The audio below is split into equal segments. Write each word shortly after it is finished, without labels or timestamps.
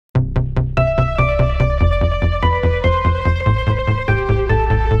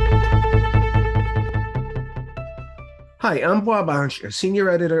Hi, I'm Bob Ansch, a senior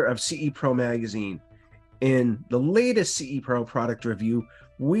editor of CE Pro magazine. In the latest CE Pro product review,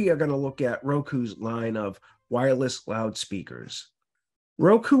 we are going to look at Roku's line of wireless loudspeakers.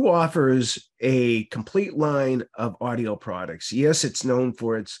 Roku offers a complete line of audio products. Yes, it's known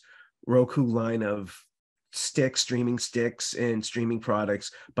for its Roku line of streaming sticks and streaming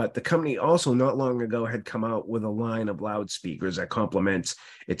products, but the company also not long ago had come out with a line of loudspeakers that complements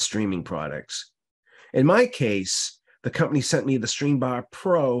its streaming products. In my case, the company sent me the StreamBar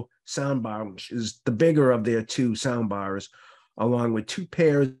Pro soundbar, which is the bigger of their two soundbars, along with two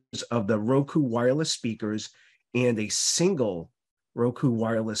pairs of the Roku wireless speakers and a single Roku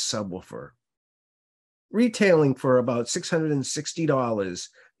wireless subwoofer. Retailing for about $660,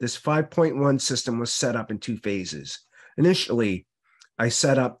 this 5.1 system was set up in two phases. Initially, I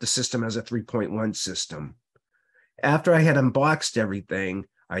set up the system as a 3.1 system. After I had unboxed everything,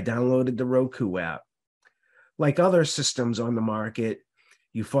 I downloaded the Roku app. Like other systems on the market,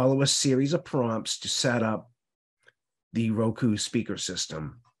 you follow a series of prompts to set up the Roku speaker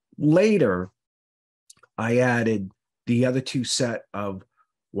system. Later, I added the other two set of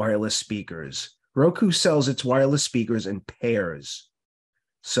wireless speakers. Roku sells its wireless speakers in pairs,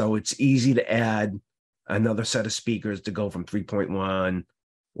 so it's easy to add another set of speakers to go from 3.1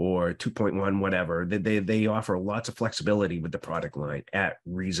 or 2.1, whatever. They offer lots of flexibility with the product line at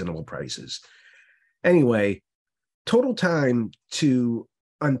reasonable prices. Anyway, total time to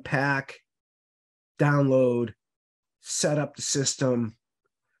unpack, download, set up the system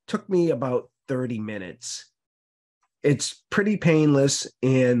took me about 30 minutes. It's pretty painless,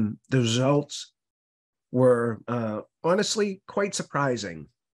 and the results were honestly quite surprising.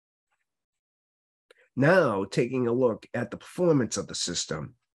 Now, taking a look at the performance of the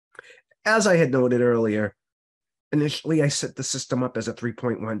system. As I had noted earlier, initially I set the system up as a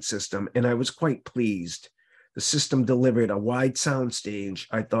 3.1 system, and I was quite pleased. The system delivered a wide soundstage.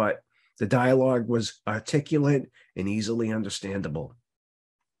 I thought the dialogue was articulate and easily understandable.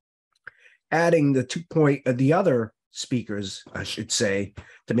 Adding the other speakers, I should say,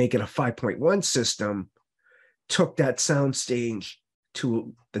 to make it a 5.1 system took that soundstage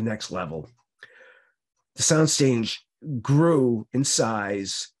to the next level. The soundstage grew in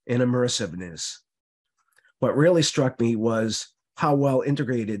size and immersiveness. What really struck me was how well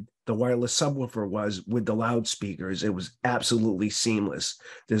integrated the wireless subwoofer was with the loudspeakers. It was absolutely seamless.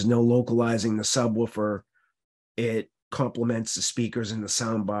 There's no localizing the subwoofer. It complements the speakers in the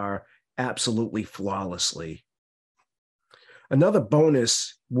soundbar absolutely flawlessly. Another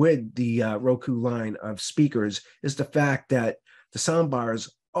bonus with the Roku line of speakers is the fact that the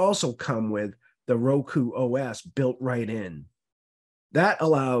soundbars also come with the Roku OS built right in. That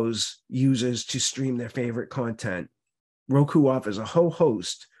allows users to stream their favorite content. Roku offers a whole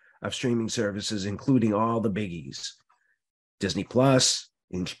host of streaming services, including all the biggies: Disney Plus,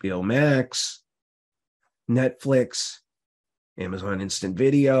 HBO Max, Netflix, Amazon Instant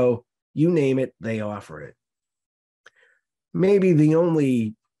Video, you name it, they offer it. Maybe the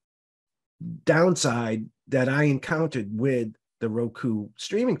only downside that I encountered with the Roku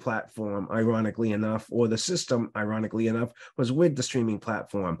streaming platform, ironically enough, or the system, ironically enough, was with the streaming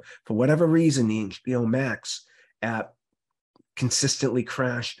platform. For whatever reason, the HBO Max app consistently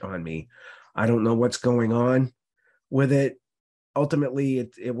crashed on me. I don't know what's going on with it.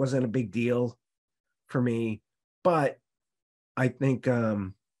 Ultimately, it wasn't a big deal for me, but I think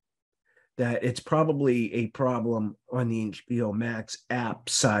that it's probably a problem on the HBO Max app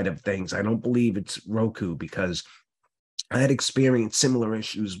side of things. I don't believe it's Roku, because I had experienced similar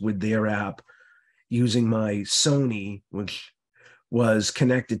issues with their app using my Sony, which was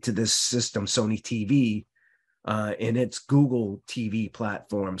connected to this system, Sony TV, and its Google TV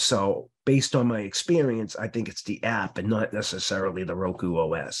platform. So based on my experience, I think it's the app and not necessarily the Roku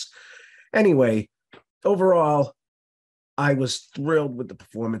OS. Anyway, overall, I was thrilled with the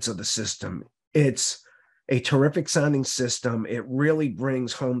performance of the system. It's a terrific sounding system. It really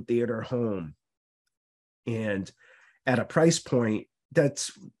brings home theater home, and at a price point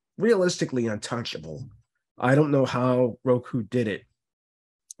that's realistically untouchable. I don't know how Roku did it.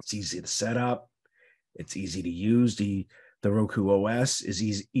 It's easy to set up. It's easy to use. The Roku OS is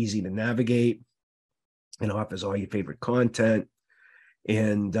easy to navigate. It offers all your favorite content.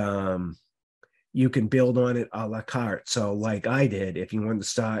 And you can build on it a la carte. So like I did, if you wanted to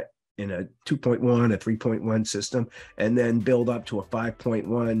start in a 2.1, a 3.1 system, and then build up to a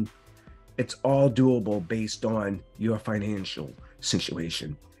 5.1, it's all doable based on your financial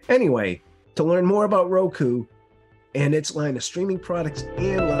situation. Anyway, to learn more about Roku and its line of streaming products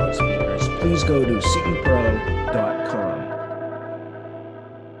and loudspeakers, please go to cepro.com.